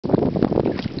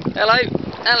Hello,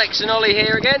 Alex and Ollie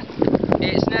here again.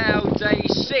 It's now day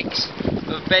 6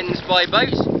 of Ben's by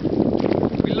boat.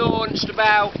 We launched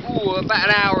about an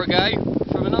hour ago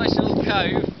from a nice little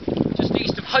cove just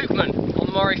east of Hopeman on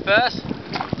the Moray Firth.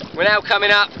 We're now coming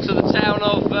up to the town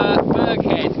of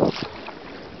Burghead.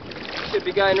 Should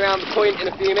be going around the point in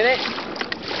a few minutes.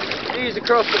 Views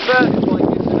across the Firth are quite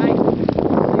good today.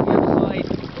 See the other side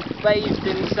bathed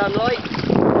in sunlight.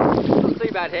 Not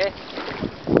too bad here.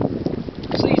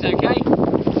 Sea's okay.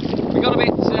 We got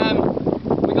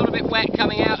a bit wet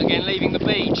coming out again, leaving the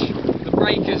beach. The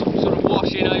breakers sort of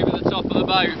washing over the top of the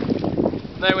boat.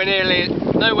 Nowhere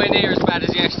near as bad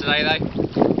as yesterday though.